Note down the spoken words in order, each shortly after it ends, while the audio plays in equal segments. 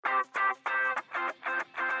Yep.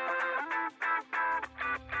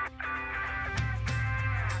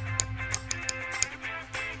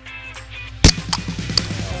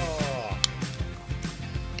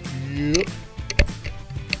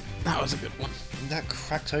 That was a good one. That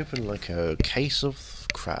cracked open like a case of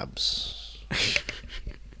crabs.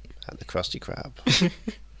 At the Krusty Krab.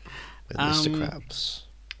 With Mr. Krabs.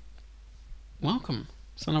 Welcome.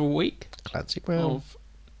 It's another week Clancy Brown. of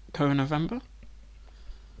Co-November.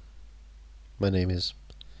 My name is...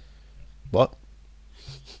 What?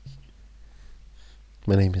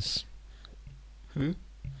 My name is... Who?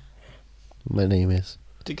 My name is...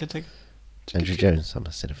 Ticka. Andrew Jones. I'm a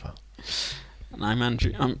cinephile. And I'm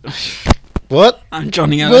Andrew. What? I'm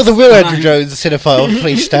Johnny Ellis. Will the real and Andrew Jones, the cinephile,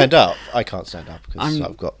 please stand up? I can't stand up because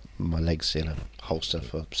I've got my legs in a holster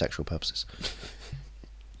for sexual purposes.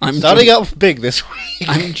 I'm Starting up big this week.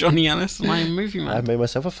 I'm Johnny Ellis and I'm Movie Man. I made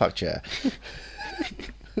myself a fuck chair.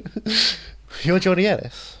 You're Johnny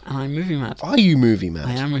Ellis. And I'm Movie Mad. Are you Movie Mad?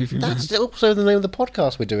 I am Movie Mad. That's also the name of the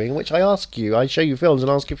podcast we're doing, in which I show you films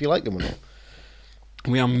and ask you if you like them or not.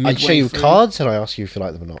 We are I show you cards and I ask you if you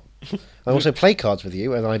like them or not. I also play cards with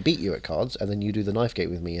you and I beat you at cards and then you do the knife gate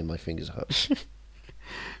with me and my fingers hurt.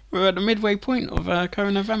 We're at the midway point of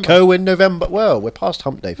Co-November. Co-in November. Well, we're past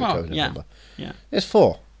hump day for Co-in November. Yeah. There's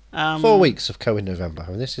 4 weeks of Co-in November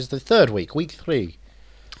and this is the 3rd week, week 3.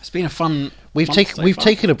 It's been a fun We've month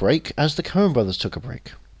taken a break as the Coen brothers took a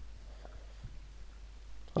break.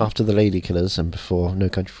 After the Lady Killers and before No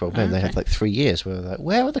Country for Old Men, they had like 3 years where they're like,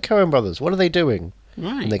 where are the Coen brothers? What are they doing?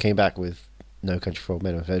 Right. And they came back with No Country for Old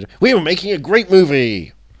Men and said, we were making a great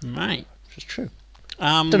movie! Right. Which is true.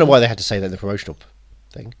 Don't know why they had to say that in the promotional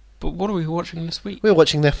thing. But what are we watching this week? We were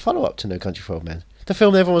watching their follow-up to No Country for Old Men. The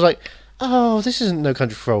film everyone was like, oh, this isn't No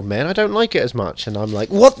Country for Old Men, I don't like it as much. And I'm like,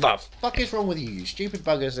 what the fuck is wrong with you, you stupid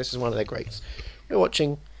buggers? This is one of their greats. We're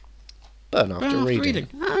watching Burn After Reading.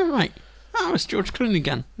 Oh, right. Oh, it's George Clooney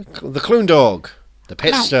again. The Clune Dog, the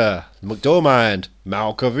Pitster, McDormand,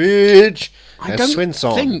 Malkovich, and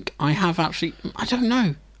Swinson. I think I have actually... I don't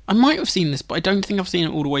know. I might have seen this, but I don't think I've seen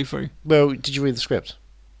it all the way through. Well, did you read the script?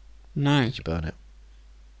 No. Did you burn it?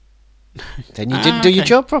 Then you didn't do your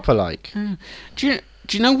job proper, like. Do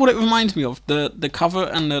you know what it reminds me of? The cover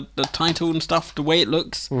and the title and stuff, the way it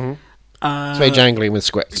looks? Mm-hmm. It's very jangling with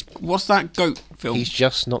scripts. What's that goat film? He's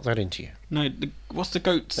just not that into you. No, what's the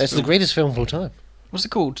goats It's film? the greatest film of all time. What's it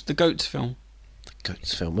called? The goats film. The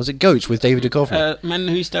Goats film. Was it Goats with David Duchovny? Men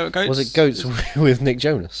Who Stare at Goats? Was it Goats with Nick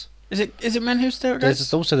Jonas? Is it Men Who Stare at Goats?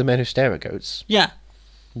 There's also The Men Who Stare at Goats. Yeah.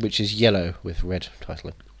 Which is yellow with red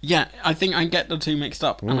titling. Yeah, I think I get the two mixed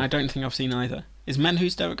up, and I don't think I've seen either. Is Men Who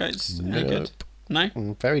Stare at Goats any good? No?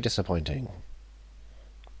 Very disappointing.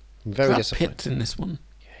 Very disappointing. Pitt's in this one.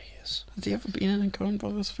 Yeah, he is. Has he ever been in a Coen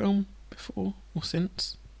Brothers film before or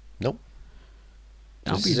since? Nope.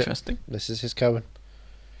 That'll be interesting. This is his Coen.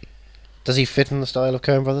 Does he fit in the style of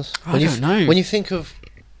Coen Brothers? I don't know. When you think of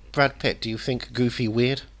Brad Pitt, do you think goofy,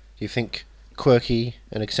 weird? Do you think quirky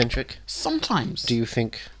and eccentric? Sometimes. Do you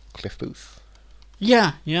think Cliff Booth?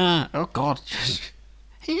 Yeah. Oh, God.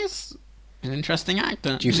 He is an interesting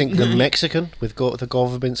actor. Do you think The Mexican, with the Gore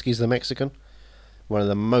Verbinski's The Mexican? One of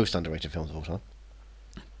the most underrated films of all time.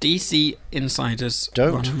 DC Insiders.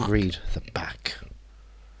 Don't read the back.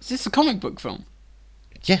 Is this a comic book film?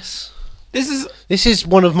 Yes. This is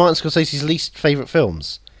one of Martin Scorsese's least favourite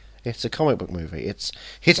films. It's a comic book movie. It's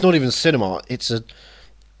not even cinema. It's a...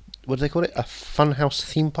 What do they call it? A funhouse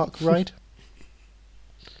theme park ride?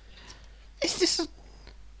 Is this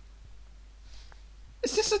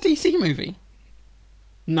a DC movie?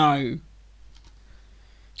 No.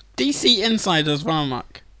 DC Insiders run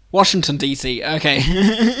amok. Washington DC. Okay.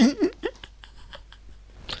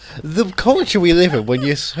 The culture we live in, when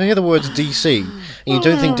you hear the words DC and you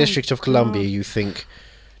don't think District of Columbia, you think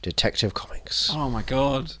Detective Comics. Oh my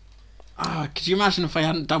god. Could you imagine if I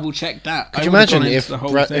hadn't double checked that? Could you imagine if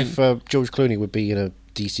George Clooney would be in a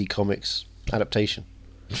DC Comics adaptation?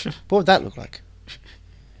 What would that look like?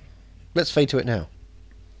 Let's fade to it now.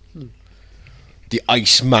 The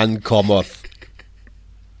Iceman cometh.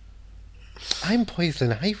 I'm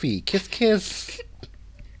Poison Ivy. Kiss, kiss.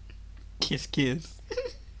 Kiss, kiss.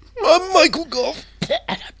 I'm Michael Goff,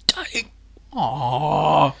 and I'm dying.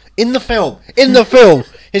 Aww. In the film,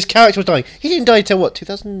 his character was dying. He didn't die until what,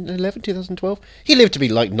 2011, 2012? He lived to be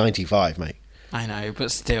like 95, mate. I know,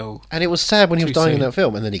 but still. And it was sad when he was dying in that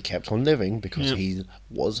film, and then he kept on living because he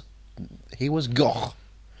was goth.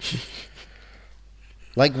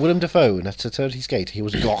 Like Willem Dafoe in Eternity Skate, he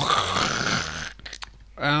was goth.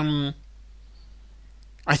 I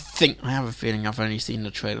think I have a feeling I've only seen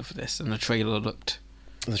the trailer for this, and the trailer looked.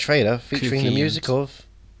 The trailer featuring the music of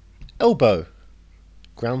Elbow,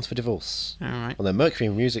 Grounds for Divorce, All right. on the Mercury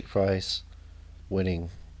Music Prize winning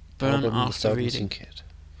Burn album, The after Stevenson reading. Kid.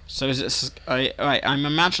 So is it? I'm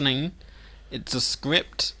imagining it's a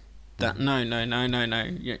script. That no.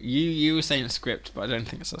 You were saying a script, but I don't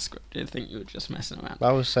think it's a script. I think you were just messing around.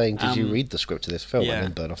 I was saying, did you Um, read the script of this film yeah. and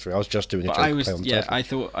then Burn After? I was just doing a But joke I was, play on the yeah,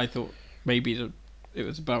 title. I thought maybe it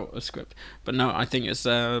was about a script, but no, I think it's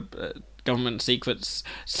government secrets.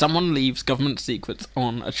 Someone leaves government secrets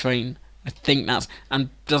on a train. I think that's, and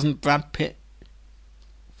doesn't Brad Pitt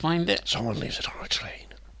find it? Someone leaves it on a train,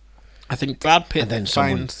 I think Brad Pitt and then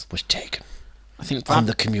someone finds. was taken. I think I'm Brad,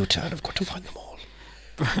 the commuter, and I've got to find them all.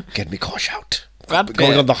 Get me cash out. Brad We're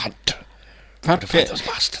going Pitt- on the hunt. Brad To find Pitt. those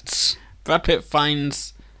bastards. Brad Pitt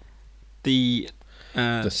finds the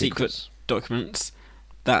secret secrets. documents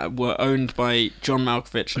that were owned by John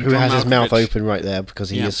Malkovich. And Who John has his mouth Malkovich- open right there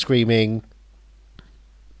because he Yeah. is screaming.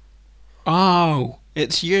 Oh,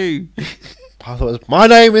 it's you. I thought it was, my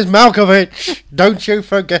name is Malkovich. Don't you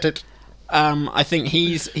forget it. I think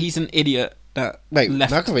he's an idiot that Wait,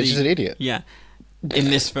 left Malkovich is an idiot. Yeah, in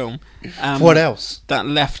this film. What else? That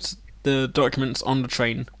left the documents on the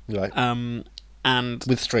train. Right. And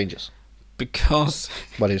With strangers. because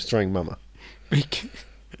While he was throwing mama.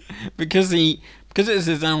 because it's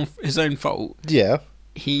his own fault, Yeah.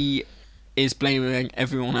 he is blaming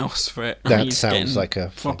everyone else for it. That and he's sounds getting like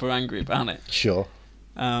a proper angry about it. Sure.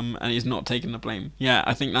 And he's not taking the blame. Yeah,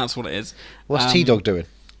 I think that's what it is. What's T-Dog doing?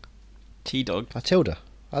 T-Dog. Tilda.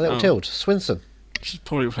 Our little Oh. Tilde. Swinson. She's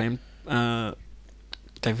probably playing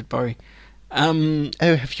David Bowie. Oh,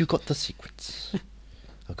 have you got the secrets?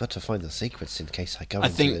 I've got to find the secrets in case I go I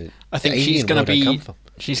into think the she's alien gonna world I be come from.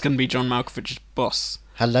 John Malkovich's boss.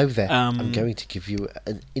 Hello there. I'm Um, going to give you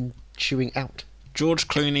an chewing out. George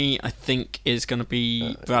Clooney, I think, is going to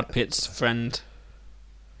be Brad Pitt's friend,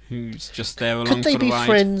 who's just there along Could they for the be ride.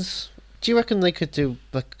 friends? Do you reckon they could do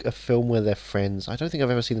like a film where they're friends? I don't think I've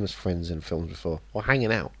ever seen them as friends in films before, or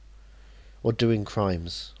hanging out, or doing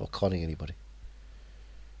crimes, or conning anybody.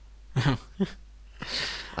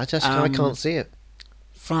 I can't see it.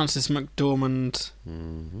 Frances McDormand.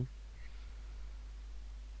 Mm-hmm.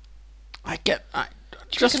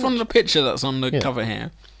 Just from the picture that's on the Yeah. cover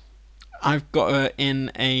here, I've got her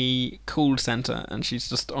in a call center, and she's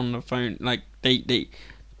just on the phone. Like they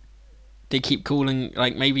keep calling.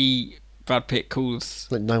 Like maybe Brad Pitt calls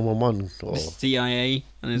Like 911 or the CIA,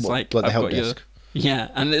 and it's like the I've help got your desk. yeah,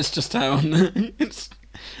 and it's just her on the.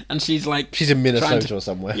 And she's like She's in trying Minnesota to- or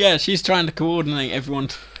somewhere. Yeah, she's trying to coordinate everyone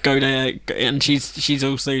to go there, and she's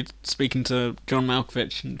also speaking to John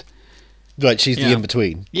Malkovich, and Right, she's the Yeah. in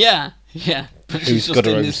between, yeah, but Who's she's just got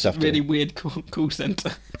her in own this stuff to really do. weird call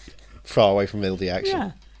center. far away from all the action.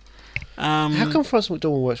 Yeah. How come Frances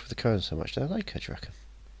McDormand works with the Coens so much? Do they like her, do you reckon?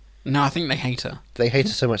 No, I think they hate her. They hate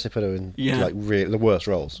her so much they put her in Yeah. like the worst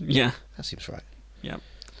roles. Yeah. That seems right. Yeah.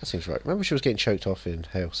 That seems right. Remember she was getting choked off in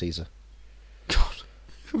Hail Caesar? God,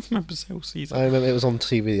 who remembers Hail Caesar? I remember it was on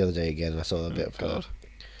TV the other day again, and I saw a bit of her. God.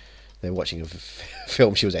 They were watching a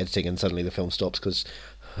film she was editing, and suddenly the film stops because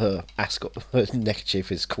her her neckerchief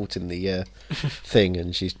is caught in the thing,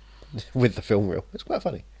 and she's with the film reel. It's quite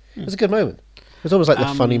funny. It was a good moment. It was almost like the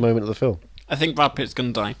funny moment of the film. I think Brad Pitt's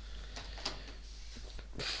gonna die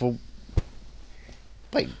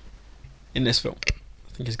Wait, in this film.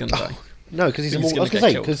 I think he's gonna die. no, because he's I think he's immortal. I was gonna going to say,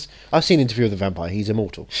 get killed. because I've seen Interview with the Vampire. He's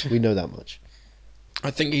immortal. We know that much. I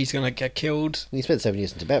think he's gonna get killed. And he spent 7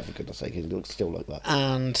 years in Tibet, for goodness sake. He looks still like that.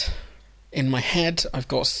 And in my head, I've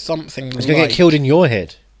got something. He's going to get killed in your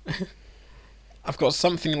head. I've got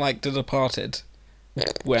something like The Departed,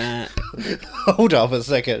 where Hold up a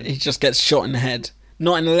second. he just gets shot in the head.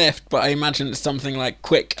 Not in the left, but I imagine it's something like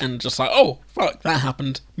quick and just like, oh fuck, that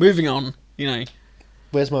happened. Moving on, you know.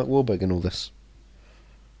 Where's Mark Wahlberg in all this?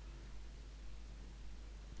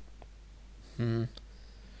 Is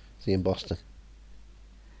he in Boston?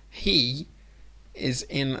 He is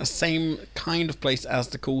in the same kind of place as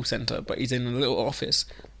the call centre, but he's in a little office.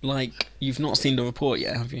 Like, you've not seen The Report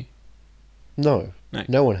yet, have you? No. No.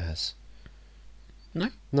 No one has. No?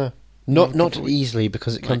 No. No, Not probably. easily,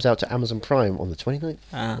 because it comes out to Amazon Prime on the 29th. It's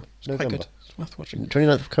quite November. good. It's worth watching.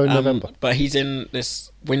 29th of November. But he's in this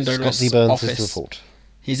Scott windowless Z. Burns' office. report.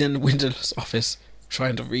 He's in the windowless office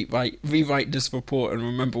trying to rewrite this report and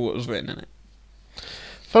remember what was written in it.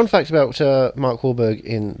 Fun fact about Mark Wahlberg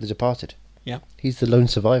in The Departed. Yeah. He's the lone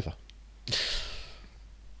survivor.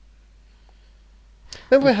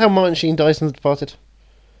 Remember how Martin Sheen dies in The Departed?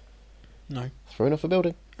 No. Thrown off a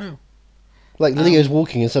building. Oh. Like Leo's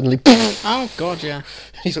walking and suddenly Oh god, yeah.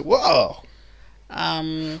 he's like, whoa!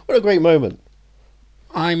 What a great moment.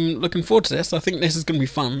 I'm looking forward to this. I think this is going to be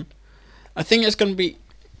fun. I think it's going to be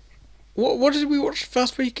What did we watch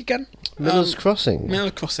first week again? Miller's Crossing.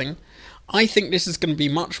 Miller's Crossing. I think this is going to be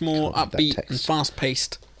much more Can't read that upbeat and text.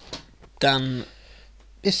 fast-paced than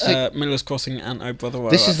This is, Miller's Crossing and Oh Brother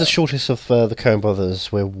Where this Art is the Thou. shortest of the Coen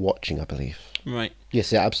brothers we're watching, I believe. Right.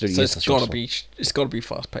 Yes, it absolutely So is. it's the got to shortest be. It's got to be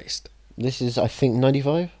fast-paced. one. This is, I think,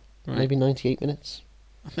 95, Right. maybe 98 minutes.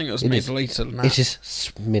 I think it was It made is- later than that. It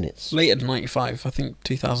is minutes. Later than 95. I think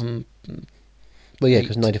 2000. Well, yeah,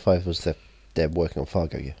 because 8. 95 was they're working on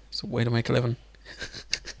Fargo, yeah. It's a way to make a living.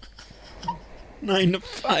 9 to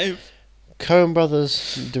 5. Coen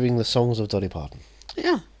brothers doing the songs of Dolly Parton.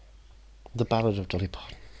 Yeah. The Ballad of Dolly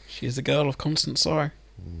Parton. She's a girl of constant sorrow.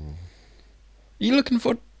 Are you looking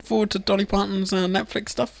forward to Dolly Parton's Netflix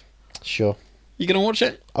stuff? Sure. You gonna watch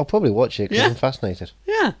it? I'll probably watch it because Yeah. I'm fascinated.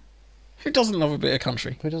 Yeah. Who doesn't love a bit of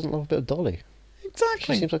country? Who doesn't love a bit of Dolly? She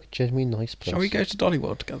Exactly. seems like a genuinely nice person. Shall we go to Dolly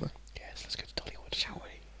World together? Yes, let's go to Dollywood. Shall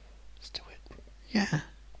we? Let's do it. Yeah.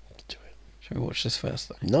 Let's do it. Shall we watch this first,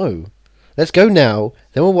 though? No. Let's go now,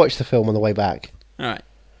 then we'll watch the film on the way back. Alright.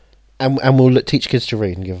 And we'll teach kids to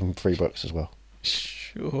read and give them free books as well.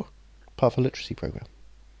 Sure. Part of a literacy program.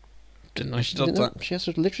 Didn't know she Didn't does know- that. She has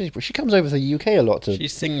a literacy. She comes over to the UK a lot to She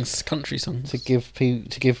sings country songs. give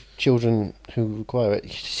children who require it. To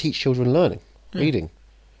teach children learning, reading.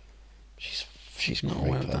 She's a Not aware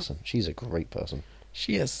great of that. person. She's a great person.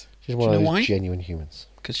 She is. She's Do one you of know those why? genuine humans.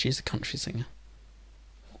 Because she's a country singer.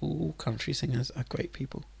 All country singers are great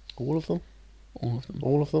people. All of them. All of them.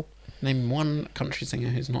 All of them. Name one country singer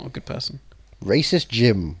who's not a good person. Racist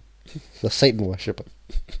Jim, the Satan worshipper.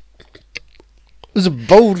 It was a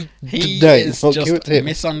bold He name. is I'll give it just to him.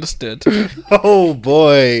 misunderstood. Oh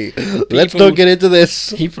boy, let's not get into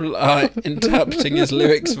this. People are interpreting his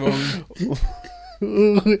lyrics wrong.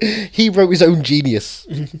 He wrote his own Genius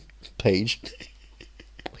page.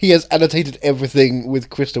 He has annotated everything with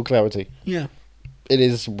crystal clarity. Yeah. It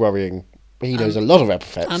is worrying. He knows a lot of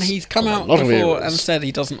epithets. And he's come a out lot of before eras. and said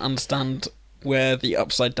he doesn't understand where the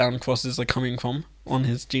upside down crosses are coming from on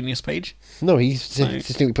his Genius page. No, he So-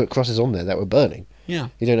 distinctly put crosses on there that were burning. Yeah.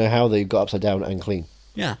 You don't know how they got upside down and clean.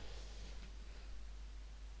 Yeah.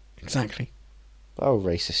 Exactly. Oh,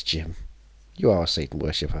 racist Jim. You are a Satan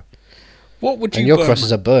worshipper. What would you And your burn?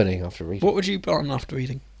 crosses are burning after reading. What would you burn after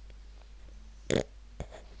reading?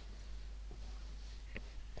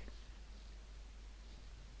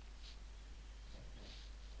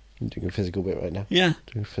 I'm doing a physical bit right now. Yeah.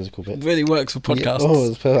 Doing a physical bit. It really works for podcasts. Yeah, oh,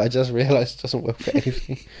 it's perfect. I just realised it doesn't work for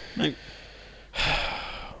anything. No.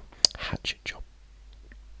 Hatchet job.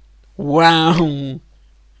 Wow.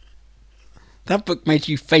 That book made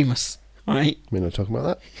you famous, right? We're not talking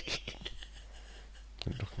about that.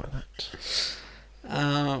 We're not talking about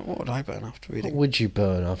that. What would I burn after What reading would you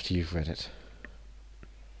burn after you've read it?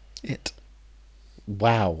 it?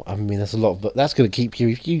 Wow. I mean, that's a lot, but that's going to keep you.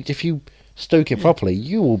 If you stoke it properly,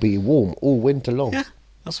 you will be warm all winter long. Yeah,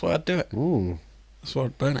 that's why I'd do it. Mm, That's why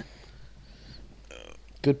I'd burn it.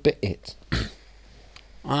 good bit. It.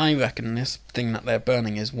 I reckon this thing that they're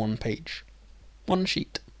burning is one page. One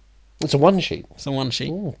sheet. It's a one sheet. It's a one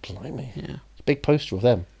sheet. Oh, blimey! Yeah. It's a big poster of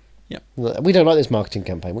them. Yep. We don't like this marketing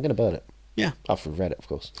campaign. We're going to burn it. Yeah. After we've read it, of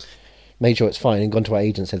course. Made sure it's fine and gone to our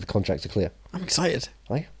agent and said the contracts are clear. I'm excited.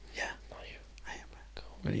 Are you? Yeah. Are you? I am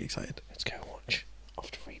really excited. Let's go watch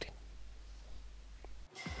after reading.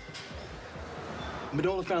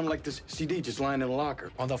 Madola found like this CD just lying in a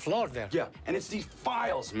locker. On the floor there? Yeah, and it's these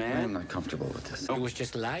files, man. I'm not comfortable with this. It was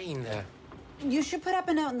just lying there. You should put up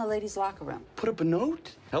a note in the ladies' locker room. Put up a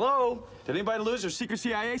note? Hello? Did anybody lose their secret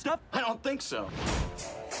CIA stuff? I don't think so.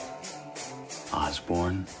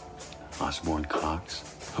 Osborne Cox.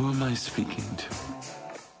 Who am I speaking to?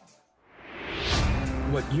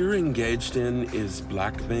 What you're engaged in is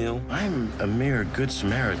blackmail. I'm a mere good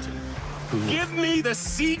Samaritan. Give me the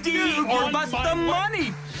CD or bust the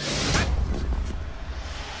money!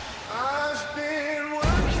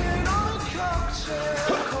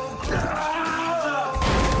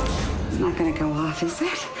 Not gonna go off, is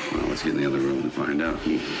it? Well, let's get in the other room and find out.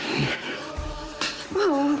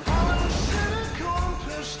 Oh,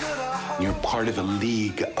 You're part of a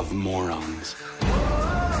league of morons.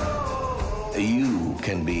 You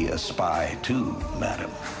can be a spy too,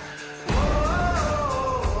 madam.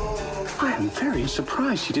 I am very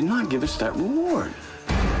surprised you did not give us that reward.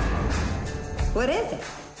 what is it?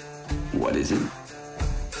 What is it?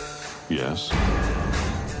 Yes.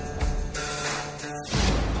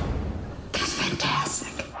 That's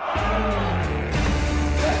fantastic.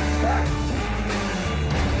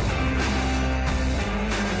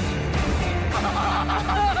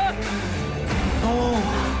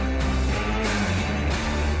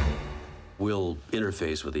 We'll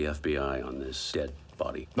interface with the FBI on this dead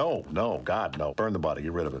body. No, God, no. Burn the body.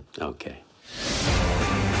 Get rid of it. Okay.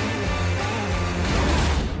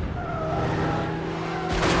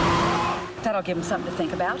 That'll give him something to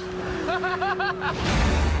think about.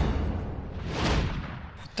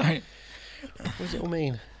 Don't. What does it all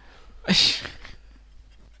mean? It's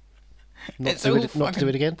to all do it, not to do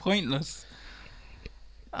it again? Pointless.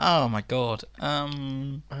 Oh my god. I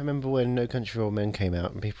remember when No Country for Old Men came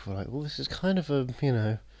out, and people were like, "Well, this is kind of a,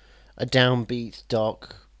 a downbeat,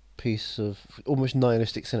 dark piece of almost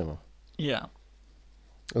nihilistic cinema." Yeah.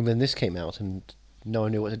 And then this came out, and no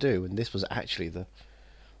one knew what to do, and this was actually the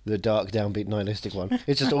dark, downbeat, nihilistic one.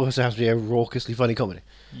 It just also has to be a raucously funny comedy.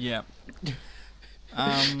 Yeah.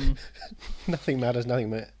 Nothing matters,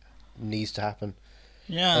 nothing needs to happen.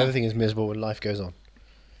 Yeah. Everything is miserable when life goes on.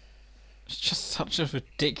 It's just such a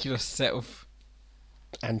ridiculous set of.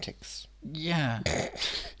 Antics. Yeah.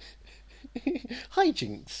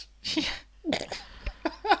 Hijinks.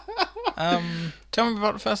 Tell me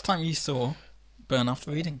about the first time you saw Burn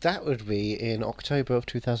After Reading. That would be in October of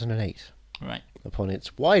 2008, Right. upon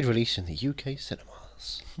its wide release in the UK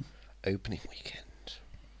cinemas. Opening weekend.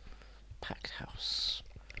 Packed house.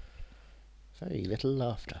 Very little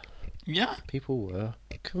laughter. Yeah. People were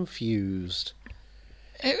confused.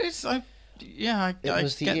 It was. I It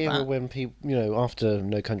was the get era that. when people, after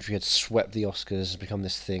No Country had swept the Oscars, it's become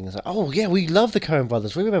this thing. It's like, oh yeah, we love the Coen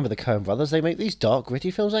Brothers. We remember the Coen Brothers. They make these dark, gritty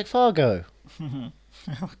films like Fargo. Oh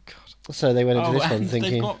god. So they went into this one and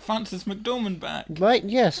thinking, they've got Frances McDormand back. right,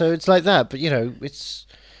 yeah. So it's like that, but it's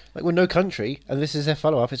like with No Country, and this is their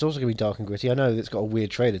follow-up. It's also going to be dark and gritty. I know it's got a weird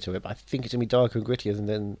trailer to it, but I think it's going to be darker and grittier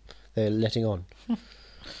than they're letting on.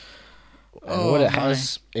 And what it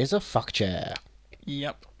has is a fuck chair.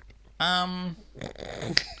 Yep.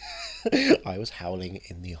 I was howling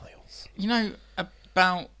in the aisles.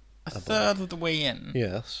 About a third of the way in,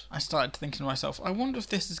 Yes. I started thinking to myself, I wonder if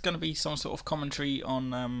this is going to be some sort of commentary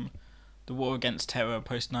on the war against terror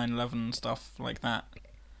post 9/11 and stuff like that.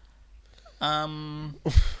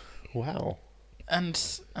 Wow. And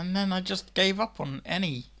then I just gave up on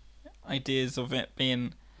any ideas of it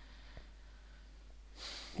being.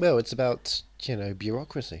 Well, it's about,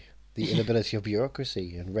 bureaucracy. The inability of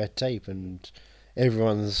bureaucracy and red tape, and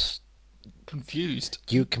everyone's Confused.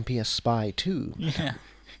 you can be a spy too, Yeah.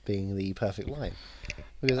 being the perfect line.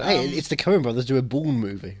 Because, hey, it's the Coen Brothers do a Bourne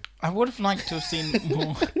movie. I would have liked to have seen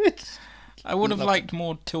more. I would have liked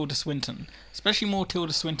more Tilda Swinton, especially more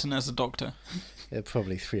Tilda Swinton as a doctor. There are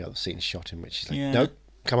probably 3 other scenes shot in which she's like, Yeah. no,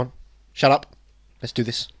 come on, shut up, let's do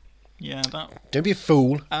this. Yeah, that. Don't be a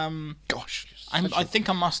fool. Gosh, I think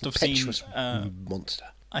I must have seen. Impetuous monster.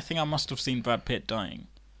 I think I must have seen Brad Pitt dying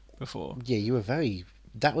before. Yeah, you were very...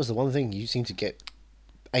 That was the one thing you seemed to get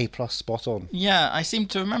A+ spot on. Yeah, I seem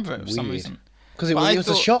to remember it for some Weird. reason. Because it But I was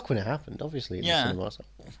a thought- shock when it happened, obviously, in Yeah. the cinema. I was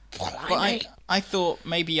like, But I thought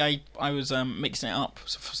maybe I was mixing it up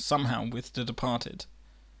somehow with The Departed.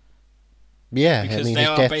 yeah, because his they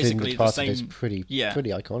are death in basically The the Departed is same- pretty yeah.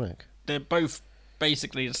 iconic. They're both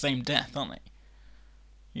basically the same death, aren't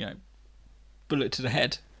they? Bullet to the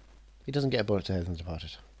head. He doesn't get a bullet to the head in The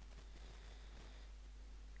Departed.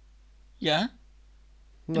 Yeah,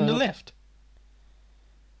 No, in the lift.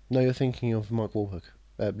 No, you're thinking of Mark Wahlberg.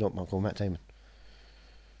 Not Mark Wahlberg, Matt Damon.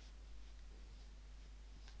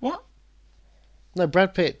 What? No,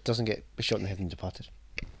 Brad Pitt doesn't get shot in the head in Departed.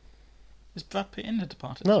 Is Brad Pitt in The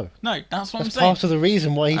Departed? No. No, that's what That's I'm saying. part of the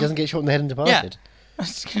reason why he doesn't get shot in the head in Departed.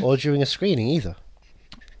 Or during a screening either.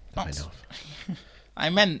 I That's- know. I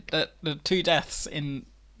meant that the 2 deaths in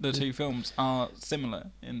the 2 films are similar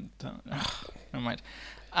in. Never mind.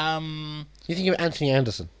 You're thinking of Anthony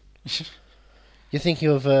Anderson. You're thinking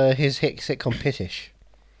of his hit sitcom Pittish.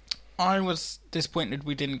 I was disappointed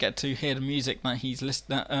we didn't get to hear the music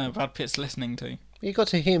that Brad Pitt's listening to. You got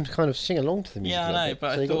to hear him kind of sing along to the music. Yeah, I a little know, bit,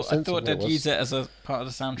 but so you got a I sense of thought what they'd was. use it as a part of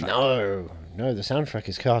the soundtrack. No, the soundtrack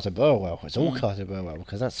is Carter Burwell. It's Mm. all Carter Burwell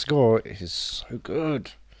because that score is so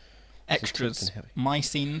good. Extras, Heavy. My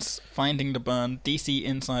Scenes, Finding the Burn, DC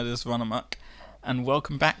Insiders Run Amok, and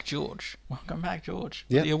Welcome Back George. Welcome Back George.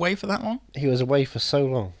 Yep. Was he away for that long? He was away for so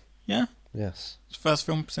long. Yeah. Yes. His first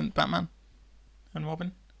film since Batman and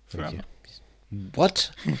Robin Thank Forever. you.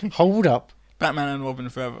 What? Hold up. Batman and Robin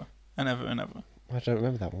Forever and ever and ever. I don't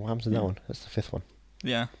remember that one. What happens in that one? That's the 5th one.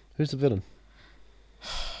 Yeah. Who's the villain?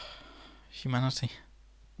 Humanity.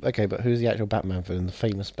 Okay, but who's the actual Batman villain? The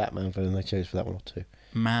famous Batman villain they chose for that one or two?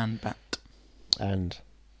 Man Bat. And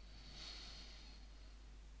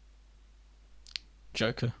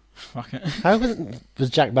Joker. Fuck it. how was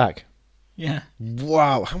Jack back? Yeah.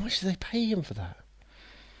 Wow, how much did they pay him for that?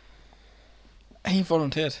 He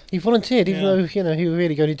volunteered. He volunteered, even Yeah. though he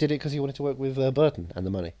really only did it because he wanted to work with Burton and the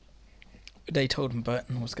money. They told him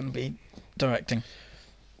Burton was going to be directing.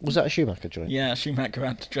 Was that a Schumacher joint? Yeah, Schumacher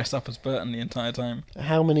had to dress up as Burton the entire time.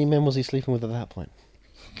 How many men was he sleeping with at that point?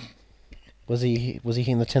 Was he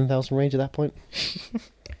in the 10,000 range at that point?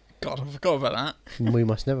 God, I forgot about that. We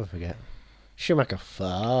must never forget. Schumacher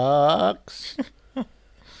fucks.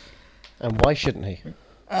 And why shouldn't he?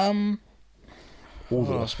 All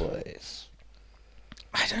the Lost Boys.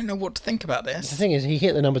 I don't know what to think about The this. thing is, he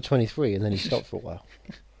hit the number 23 and then he stopped for a while.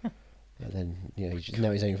 And then,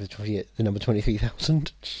 now he's aiming for the number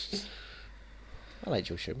 23,000. I like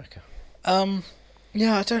Joel Schumacher.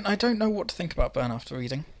 Yeah, I don't know what to think about Burn After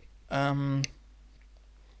Reading. I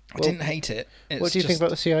didn't hate it. What do you think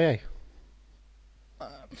about the CIA?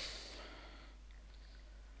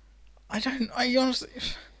 I honestly...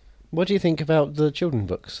 What do you think about the children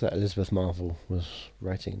books that Elizabeth Marvel was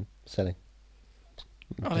writing and selling?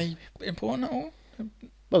 Are they important at all?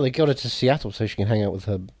 Well, they got her to Seattle so she can hang out with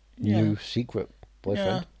her new secret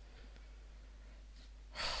boyfriend.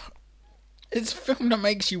 It's a film that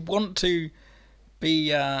makes you want to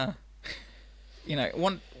be, it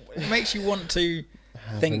makes you want to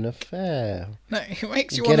Have think... an affair. No, it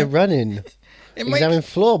makes you Get want it to... running. It Examine makes,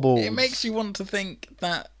 floorboards. it makes you want to think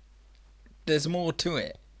that there's more to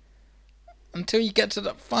it. Until you get to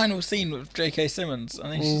that final scene with J.K. Simmons,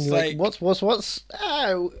 and it's just like... What's...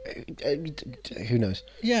 Oh, who knows?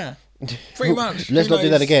 Yeah, pretty much. Let's Who not do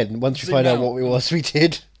that knows? again. Once we Zoom find out out. what it was we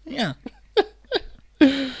did. Yeah.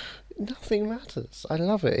 Nothing matters. I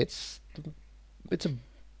love it. It's a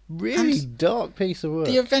really dark piece of work.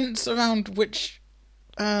 The events around which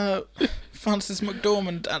Frances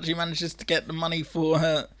McDormand actually manages to get the money for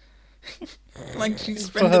her... like, she's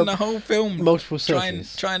spending the whole film multiple trying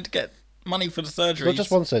surgeries. to get money for the surgeries. It's not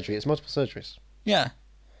just one surgery, it's multiple surgeries. Yeah.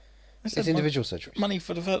 It's individual surgeries. Money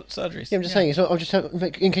for the surgeries. Yeah, I'm just saying, it's not,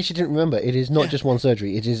 in case you didn't remember, it is not just one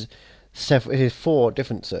surgery, it is 4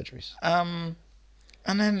 different surgeries. And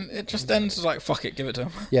then it just ends with like, fuck it, give it to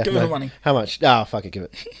him. Yeah, give him the money. How much? Fuck it, give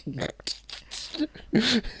it.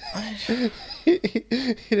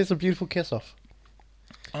 It is a beautiful kiss off.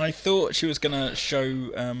 I thought she was going to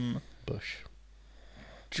show Bush.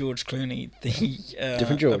 George Clooney the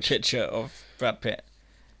Different George. a picture of Brad Pitt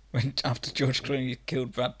after George Clooney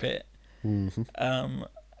killed Brad Pitt. Mm-hmm.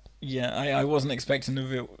 I wasn't expecting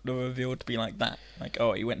the reveal to be like that. Like,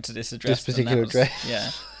 oh, he went to this address. This particular address. Yeah.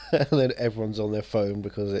 And then everyone's on their phone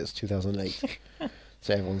because it's 2008.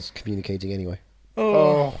 So everyone's communicating anyway.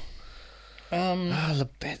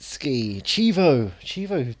 Lubetsky.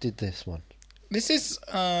 Chivo did this one. This is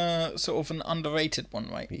sort of an underrated one,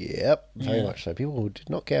 right? Yep, very much so. People did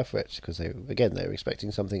not care for it because they were expecting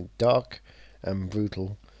something dark and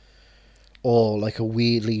brutal, or like a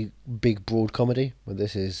weirdly big broad comedy. But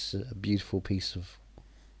this is a beautiful piece of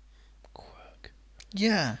quirk.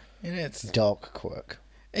 Yeah, it is. Dark quirk.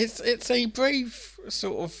 It's a brave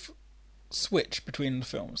sort of switch between the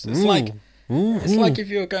films. It's like if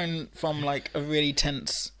you're going from like a really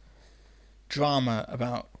tense drama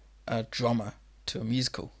about a drummer to a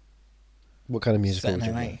musical. What kind of musical Set would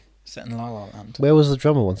in you LA, do? set in La La Land. Where was the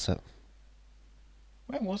drummer one set?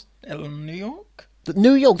 Where was it? New York?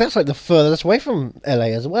 New York. That's like the furthest away from LA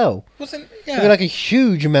as well. Wasn't It'd be like a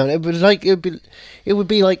huge amount. It would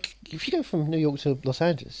be like if you go from New York to Los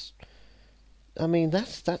Angeles. I mean,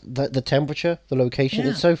 that's the temperature, the location.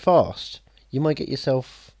 Yeah. It's so fast. You might get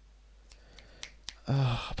yourself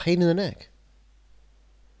a pain in the neck.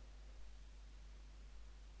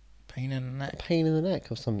 Pain in the neck. Pain in the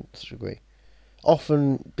neck of some degree.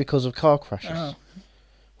 Often because of car crashes. Oh.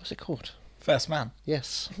 What's it called? First Man.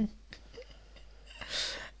 Yes.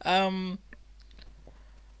 Yeah,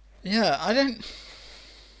 I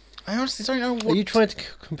honestly don't know what... Are you trying to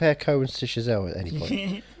compare Coens to Chazelle at any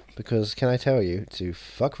point? Because can I tell you to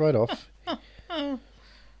fuck right off?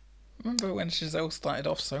 Remember when Giselle started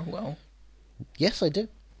off so well? Yes, I do.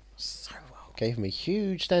 So well. Gave him a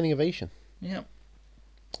huge standing ovation. Yep.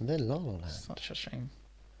 And then La La Land. Such a shame.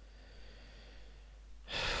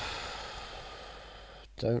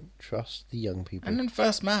 Don't trust the young people. And then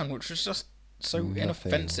First Man, which was just so Nothing.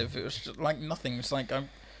 inoffensive. It was just like nothing. It's like I'm...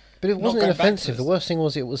 But it not wasn't going back to inoffensive. The this. worst thing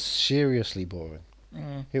was it was seriously boring.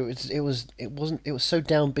 It was so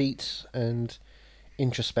downbeat and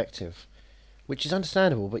introspective, which is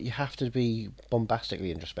understandable. But you have to be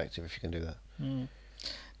bombastically introspective if you can do that,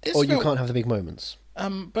 This or you felt- can't have the big moments.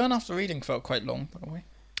 Burn After Reading felt quite long, by the way.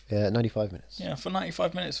 Yeah, 95 minutes. Yeah, for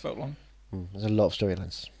 95 minutes felt long. There's a lot of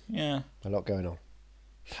storylines, Yeah. a lot going on.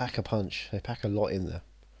 Pack a punch. They pack a lot in there.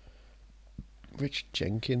 Rich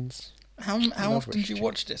Jenkins. How love often did you Richard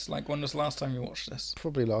watch this? Like, when was the last time you watched this?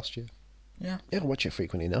 Probably last year. Yeah. Yeah, I watch it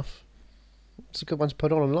frequently enough. It's a good one to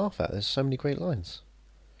put on and laugh at. There's so many great lines.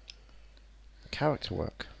 Character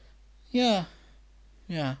work. Yeah.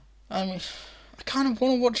 Yeah. I mean, I kind of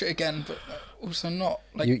want to watch it again, but also not.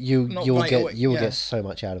 Like, You'll right get away. you'll Yeah. get so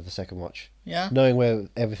much out of the second watch. Yeah. Knowing where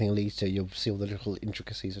everything leads to, you'll see all the little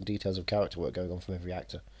intricacies and details of character work going on from every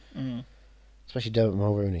actor. Mm. Especially Dermot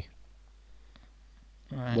Mulroney.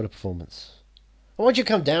 Right. What a performance. And why'd you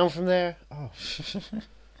come down from there? Oh.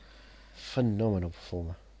 Phenomenal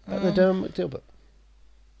performer. Better than Dermot McDilbert.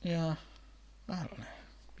 Yeah. I don't know.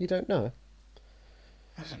 You don't know?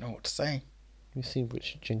 I don't know what to say. You've seen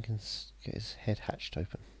Richard Jenkins get his head hatched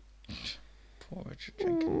open. Poor Richard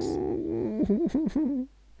Jenkins.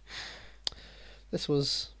 This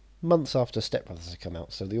was months after Step Brothers had come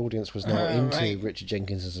out, so the audience was now into right. Richard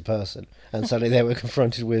Jenkins as a person, and suddenly they were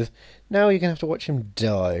confronted with, now you're going to have to watch him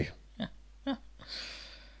die.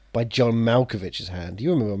 By John Malkovich's hand.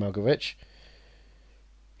 You remember Malkovich?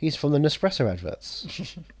 He's from the Nespresso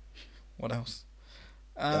adverts. What else?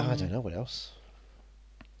 I don't know what else.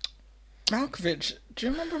 Malkovich. Do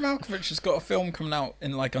you remember Malkovich has got a film coming out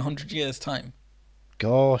in like 100 years' time?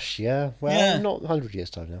 Gosh, yeah. Well, Yeah. not 100 years'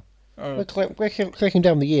 time now. Oh, We're clicking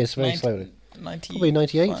down the years very slowly. 90, Probably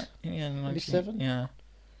 98? Yeah, 97? Yeah.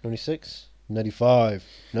 96, 95,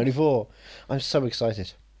 94. I'm so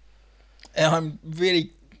excited. And I'm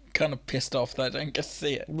really kind of pissed off that I don't get to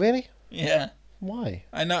see it. Really? Yeah. Why?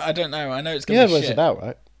 I know. I don't know. I know it's You gonna heard be what it's shit. about,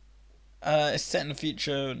 right? It's set in the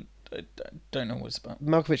future. I don't know what it's about.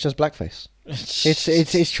 Malkovich does blackface.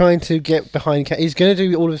 It's trying to get behind. He's going to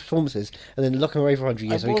do all of his performances and then lock him away for 100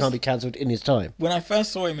 years so he can't be cancelled in his time. When I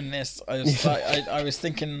first saw him in this, I was like, I was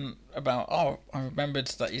thinking about, I remembered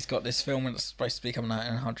that he's got this film and it's supposed to be coming out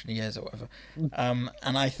in 100 years or whatever.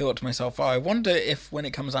 And I thought to myself, I wonder if when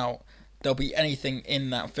it comes out, there'll be anything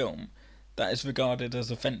in that film that is regarded as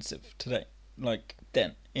offensive today, like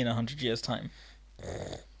then in 100 years' time.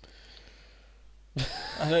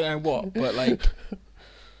 I don't know what, but like.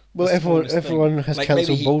 Well, the smallest everyone thing. has Like,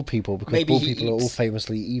 cancelled maybe bald people because maybe bald he people are all eats-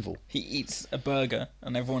 famously evil. He eats a burger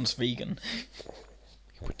and everyone's vegan.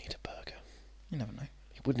 He wouldn't eat a burger. You never know.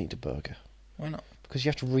 He wouldn't eat a burger. Why not? Because you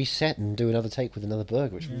have to reset and do another take with another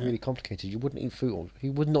burger. It's really complicated. You wouldn't eat food. He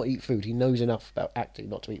would not eat food. He knows enough about acting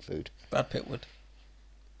not to eat food. Brad Pitt would.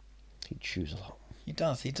 He'd choose a lot. He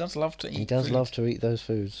does. He does love to eat. He does food. love to eat those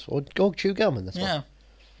foods. Or chew gum in this one. Yeah.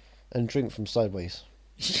 And drink from sideways.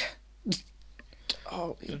 Yeah.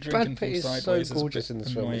 Oh, The drinking Brad from Pitt is so sideways is a gorgeous bit in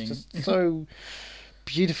this film. annoying. It's just so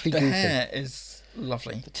beautifully The goofy. hair is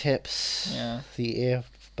lovely. The tips, Yeah. the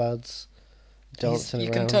earbuds, dancing You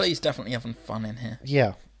around. can tell he's definitely having fun in here.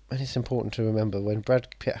 Yeah, and it's important to remember when Brad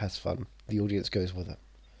Pitt has fun, the audience goes with it.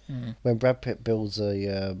 When Brad Pitt builds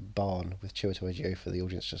a barn with Chiwetel Ejiofor, the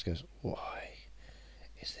audience just goes, "Why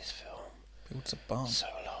is this film Builds a barn. so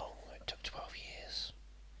long? It took 12 years."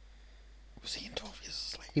 Was he in 12 Years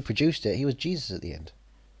a Slave? He produced it. He was Jesus at the end.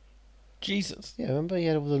 Jesus. Yeah, remember he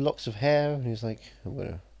had all the locks of hair, and he was like,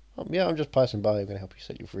 I'm just passing by. I'm gonna help you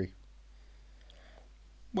set you free."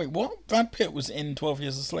 Wait, what? Brad Pitt was in 12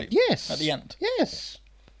 Years a Slave? Yes. At the end? Yes.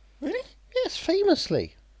 Really? Yes,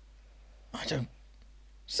 famously. I don't...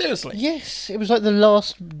 Seriously? Yes, it was like the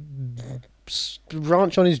last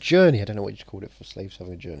branch on his journey. I don't know what you called it for slaves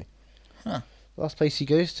having a journey. Huh. The last place he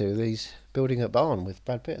goes to, he's building a barn with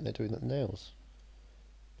Brad Pitt and they're doing the nails.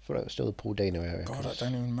 I thought it was still the Paul Dano area. God, I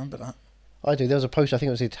don't even remember that. I do. There was a poster, I think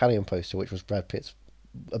it was the Italian poster, which was Brad Pitt's,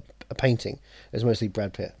 a painting. It was mostly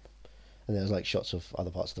Brad Pitt. And there was like shots of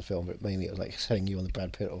other parts of the film, but mainly it was like selling you on the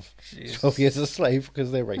Brad Pitt of Jesus. 12 Years a Slave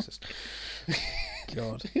because they're racist.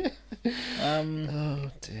 God. Oh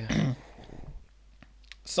dear.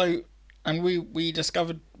 So, and we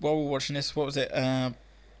discovered while we were watching this, what was it?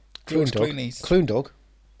 George Clooney's Clune Dog.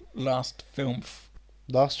 last film,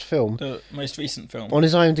 Last film. the most recent film. On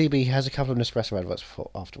his IMDb, he has a couple of Nespresso adverts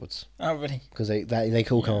afterwards. Oh, really? Because they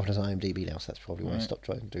all come off his IMDb now, so that's probably why I stopped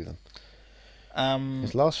trying to do them.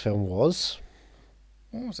 His last film was...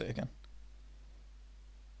 What was it again?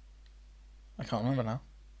 I can't remember now.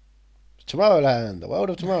 Tomorrowland, the world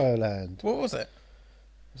of Tomorrowland. What was it?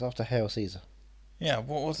 It was after Hail Caesar. Yeah,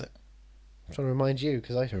 what was it? I'm trying to remind you,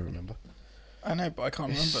 because I don't remember. I know, but I can't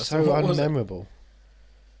remember. It's So so what was it? unmemorable.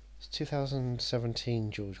 It's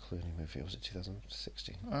 2017 George Clooney movie, or was it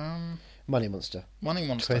 2016? Money Monster. Money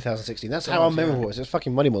Monster. 2016. That's God, how unmemorable yeah. it is. It's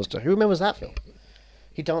fucking Money Monster. Who remembers that film?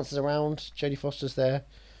 He dances around. Jodie Foster's there.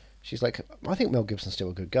 She's like, I think Mel Gibson's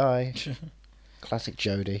still a good guy. Classic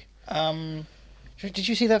Jodie. Did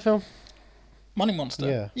you see that film? Money Monster.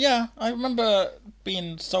 Yeah. Yeah, I remember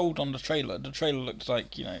being sold on the trailer. The trailer looked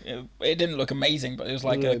like, it didn't look amazing, but it was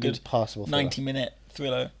like a It'd be good passable thriller. 90-minute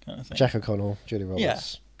thriller kind of thing. Jack O'Connell, Julie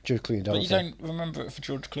Roberts, George Clooney But you dancing. don't remember it for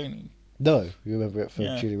George Clooney. No, you remember it for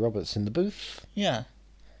Yeah. Julie Roberts in the booth. Yeah.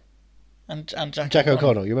 And Jack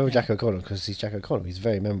O'Connell. You remember Jack O'Connell because he's Jack O'Connell. He's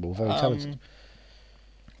very memorable, very talented.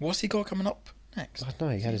 What's he got coming up next? I don't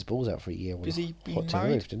know. He had his balls out for a year. Is he being Hot Tin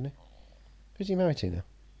married? Roof, didn't he? Who's he married to now?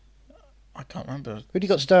 I can't remember. Who'd he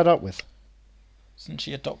got stirred up with? Isn't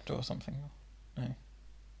she a doctor or something? No.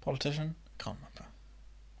 Politician? Can't remember.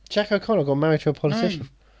 Jack O'Connell got married to a politician. No.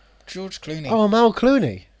 George Clooney. Oh, Mal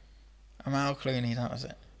Clooney, Amal Clooney, that was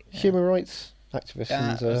it. human rights activist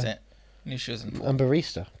That and was it. Knew she was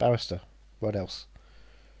important. barrister. What else?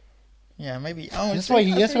 Yeah, maybe. Oh, That's why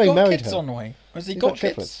he got married kids her. on the way. Has he He's got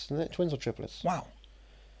triplets, kids? isn't it? Twins or triplets? Wow.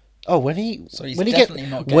 Oh, when he So he's when he definitely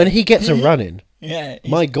not gay. when he gets a run in, Yeah.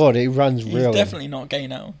 my God, he runs he's real. definitely not gay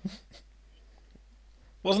now.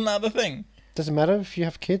 Wasn't that the thing? Doesn't matter if you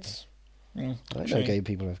have kids. Mm, I know true. gay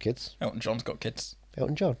people who have kids. Elton John's got kids.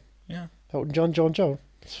 Elton John. Yeah. Elton John.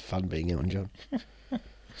 It's fun being Elton John.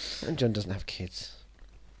 Elton John doesn't have kids.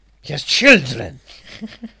 He has children.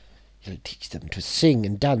 He'll teach them to sing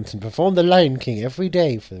and dance and perform the Lion King every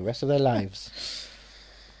day for the rest of their lives.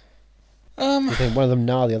 I think one of them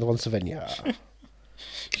Nah, the other one Savenya.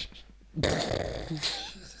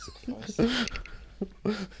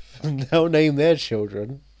 They'll name their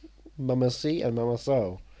children Mama C and Mama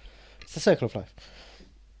So. It's the circle of life.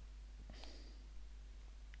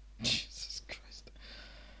 Jesus Christ.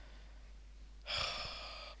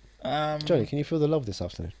 Johnny, can you feel the love this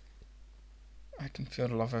afternoon? I can feel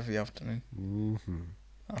the love every afternoon. Mm-hmm.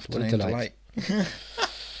 Afternoon delight. delight.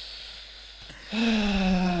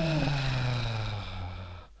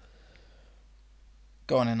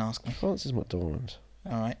 Go on and ask me. Frances McDormand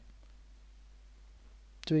Alright.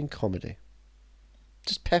 doing comedy.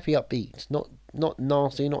 Just peppy, upbeat, not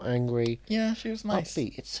nasty, not angry. Yeah, she was nice.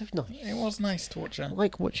 Upbeat. It's so nice. It was nice to watch I her.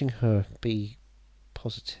 like watching her be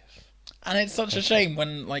positive. And it's such a shame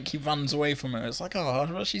when he runs away from her. It's like, oh,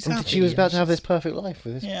 well, she's And happy. she was about to have this perfect life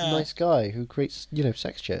with this Yeah. nice guy who creates,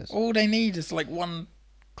 sex chairs. All they need is one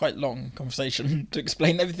quite long conversation to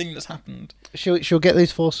explain everything that's happened. She'll get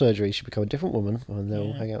these 4 surgeries. She'll become a different woman, and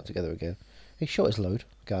they'll hang out together again. He shot his load,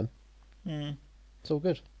 gun. Mm. It's all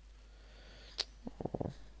good. Aw.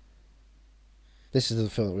 This is the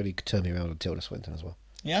film that really turned me around on Tilda Swinton as well.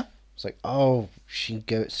 Yeah? It's like, oh, she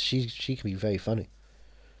can be very funny.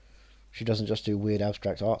 She doesn't just do weird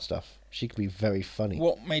abstract art stuff. She can be very funny.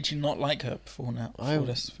 What made you not like her before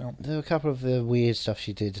this film? There were a couple of the weird stuff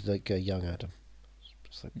she did, like Young Adam.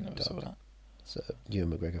 It's like Never saw that. It's a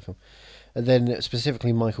Ewan McGregor film. And then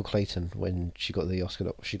specifically Michael Clayton when she got the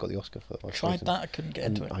Oscar. She got the Oscar for Michael Tried Clayton. that, I couldn't get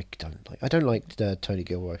And into it. I don't like Tony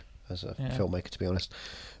Gilroy as a filmmaker, to be honest.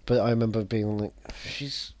 But I remember being like,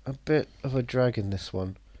 she's a bit of a drag in this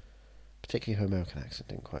one. Particularly her American accent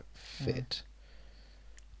didn't quite fit.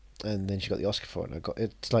 And then she got the Oscar for it. And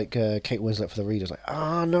it's like Kate Winslet for The Readers. Like,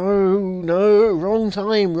 no, wrong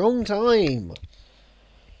time.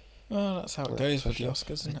 Well, that's how it goes with the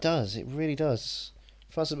Oscars, isn't It it? does. It really does.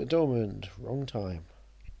 Frances McDormand, wrong time.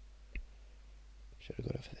 Should have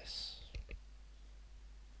got her for this.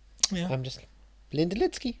 Yeah. I'm just Linda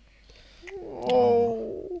Litsky.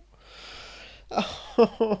 Oh.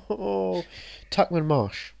 Tuckman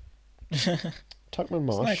Marsh. Tuckman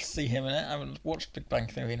It's Marsh. nice to see him in it. I haven't watched Big Bang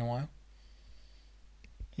Theory in a while.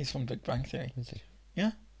 He's from Big Bang Theory. Is he?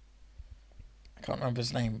 Yeah? I can't remember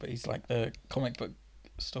his name, but he's like the comic book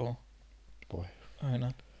store Boy.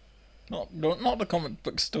 owner. Not the comic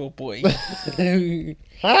book store boy.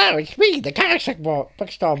 Hello, it's me, the comic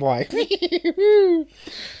bookstore boy.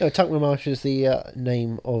 No, Tuckman Marsh is the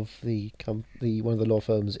name of the one of the law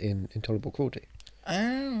firms in Intolerable Cruelty.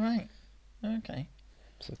 Oh, right. Okay.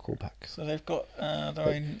 It's a callback. So they've got their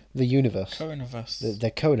own The universe. co-universe.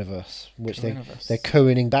 Their co-universe, which Co-universe. they're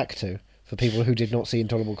co-inning back to for people who did not see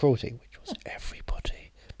Intolerable Cruelty, which was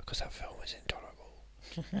everybody, because that film was intolerable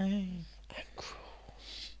and cruel.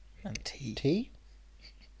 And tea. Tea?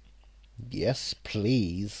 Yes,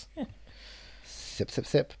 please. Sip, sip,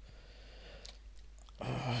 sip.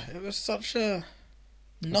 It was such a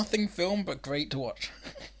nothing film, but great to watch.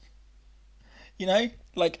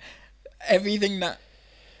 Everything that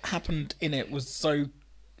happened in it was so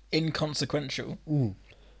inconsequential.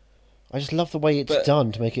 I just love the way it's But-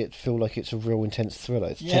 done to make it feel like it's a real intense thriller.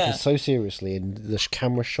 It's Yeah. taken so seriously, and the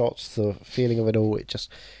camera shots, the feeling of it all. It's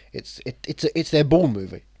their Bourne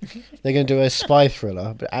movie. They're going to do a spy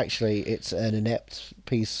thriller, but actually it's an inept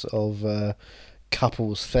piece of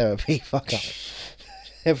couples therapy. Fuck up.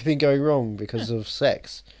 everything going wrong because of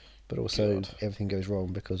sex, but also everything goes wrong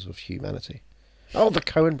because of humanity. Oh, the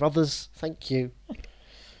Coen brothers! Thank you.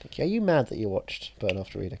 Thank you. Are you mad that you watched Burn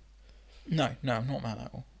After Reading? No, I'm not mad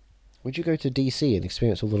at all. Would you go to DC and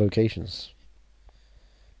experience all the locations?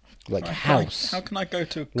 Like house, How can I go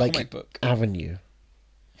to a like comic book? avenue,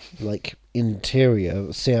 like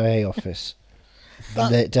interior CIA office.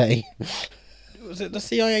 That- That day, Was it the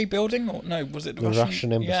CIA building or no? Was it the, The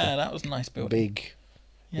Russian embassy. Yeah, that was a nice building. big,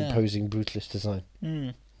 Yeah. imposing, brutalist design.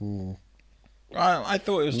 I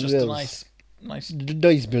thought it was just a Yes. nice Nice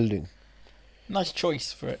building.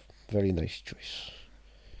 choice for it. Very nice choice.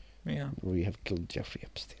 Yeah. We have killed Jeffrey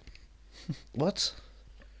Epstein. What?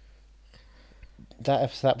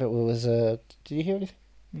 That bit was. Did you hear anything?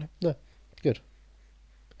 No. Good.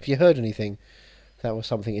 If you heard anything, that was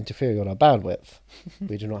something interfering on our bandwidth.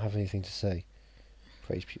 We do not have anything to say.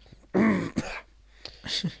 Praise Putin.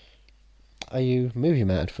 Are you movie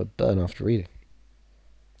mad for Burn After Reading?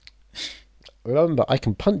 Remember, I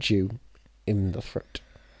can punch you in the throat.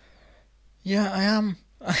 Yeah, I am.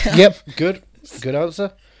 Yep, good. Good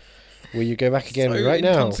answer. Will you go back again So right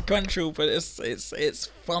now? inconsequential, but it's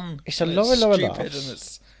fun. It's a and lower stupid, laughs. and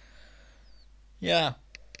it's yeah.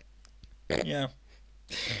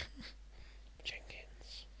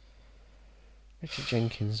 Jenkins. Richard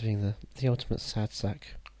Jenkins being the ultimate sad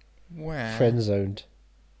sack. Where Friend zoned.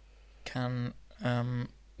 can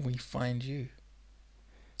we find you?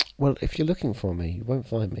 Well, if you're looking for me, you won't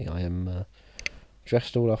find me. I am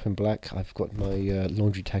dressed all up in black. I've got my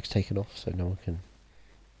laundry tags taken off so no one can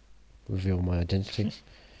reveal my identity.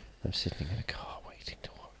 I'm sitting in a car waiting to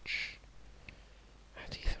watch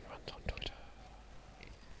at Ethan Runt on Twitter.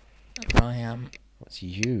 I am What's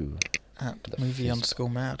you? at The movie fizz- underscore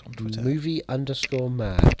mad on Twitter,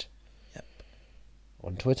 Movie_mad. Yep.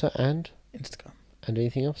 On Twitter and Instagram.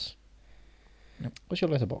 anything else? Nope. What's your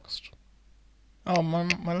letterboxd? Oh, my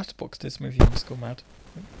letterboxd is movie underscore mad.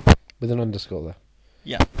 With an underscore there.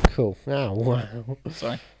 Yeah. Cool. Oh, wow.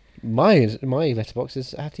 Sorry. My letterbox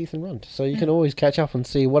is at Ethan Runt, so you can always catch up and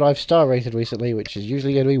see what I've star rated recently, which is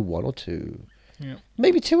usually going to be 1 or 2, Yeah.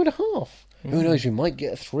 maybe 2.5. Who knows? We might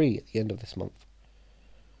get a 3 at the end of this month.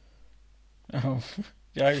 Oh,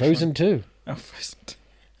 yeah. Frozen 2. Oh, Frozen.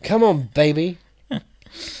 Come on, baby.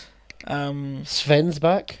 Um, Sven's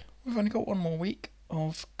back. we've only got one more week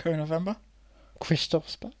of Co-November.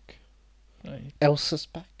 Christoph's back. Uh, Elsa's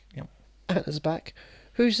back. Yep. Anna's back.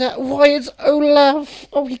 Who's that? Why, it's Olaf.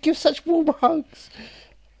 Oh, he gives such warm hugs.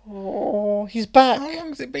 Oh, he's back. How long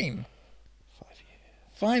has it been? 5 years.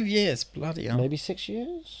 5 years. Bloody hell. Maybe 6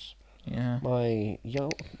 years. Yeah. My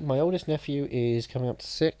oldest nephew is coming up to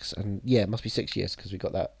 6, and yeah, it must be 6 years because we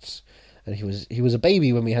got that. And he was a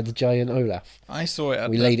baby when we had the giant Olaf. I saw it at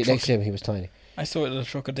We the laid it next to him. He was tiny. I saw it at the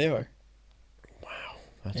Trocadero.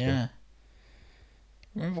 That's Yeah.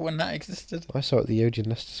 Remember when that existed? good. I saw it at the Odeon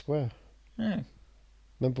Leicester Square. Yeah.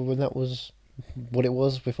 Remember when that was what it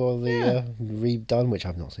was before the redone, which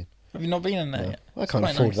I've not seen. Have you not been in there No. yet? I It's can't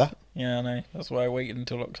quite afford nice. that. Yeah, I know. That's why I waited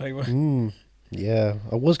until October. Yeah,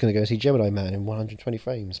 I was going to go see Gemini Man in 120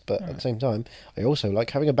 frames, but at the same time, I also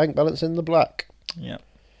like having a bank balance in the black. Yeah.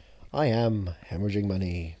 I am hemorrhaging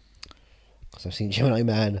money because I've seen Gemini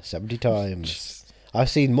Man 70 times. I've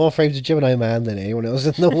seen more frames of Gemini Man than anyone else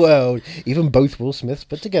in the world, even both Will Smiths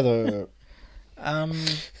put together. Why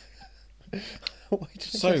did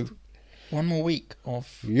I So, just- one more week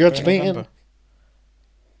of You're to me in. November.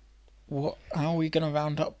 How are we going to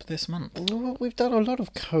round up this month? Well, we've done a lot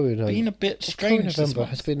of Coen. Been a bit strange this November month.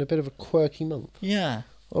 has been a bit of a quirky month. Yeah.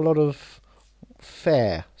 A lot of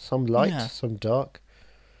fair, some light, Yeah. some dark.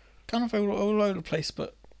 Kind of all over the place,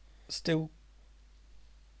 but still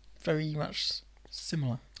very much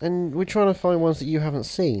similar. And we're trying to find ones that you haven't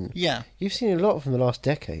seen. Yeah. You've seen a lot from the last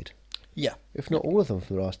decade, Yeah. if not all of them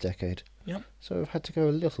from the last decade. Yep. So we've had to go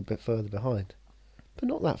a little bit further behind, but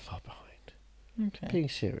not that far behind. Okay. Being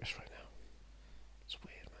serious right now. It's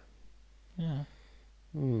weird, man.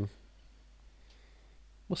 Yeah.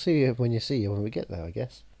 We'll see you when we get there, I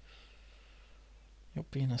guess. You're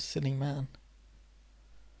being a silly man.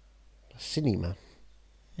 A cine man.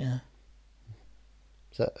 Yeah.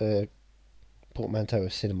 Is that a portmanteau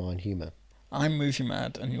of cinema and human? I'm movie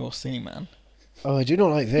mad and you're silly man. Oh, I do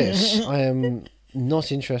not like this. I am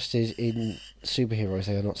not interested in superheroes.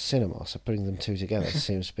 They are not cinema, so putting them two together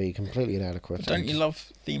seems to be completely inadequate. Don't you love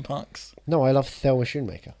theme parks? No, I love Thelma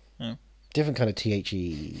Schoonmaker. Oh. Different kind of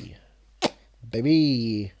THE.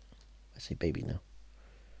 Baby. I say baby now.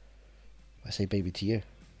 I say baby to you.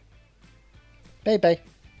 Baby.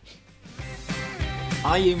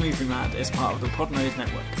 Are You Movie Mad is part of the Podnose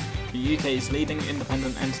Network. the UK's leading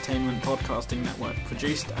independent entertainment podcasting network,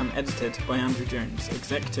 produced and edited by Andrew Jones,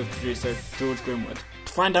 executive producer George Grimwood.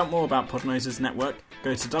 To find out more about Podnose's network,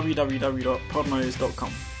 go to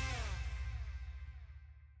www.podnose.com.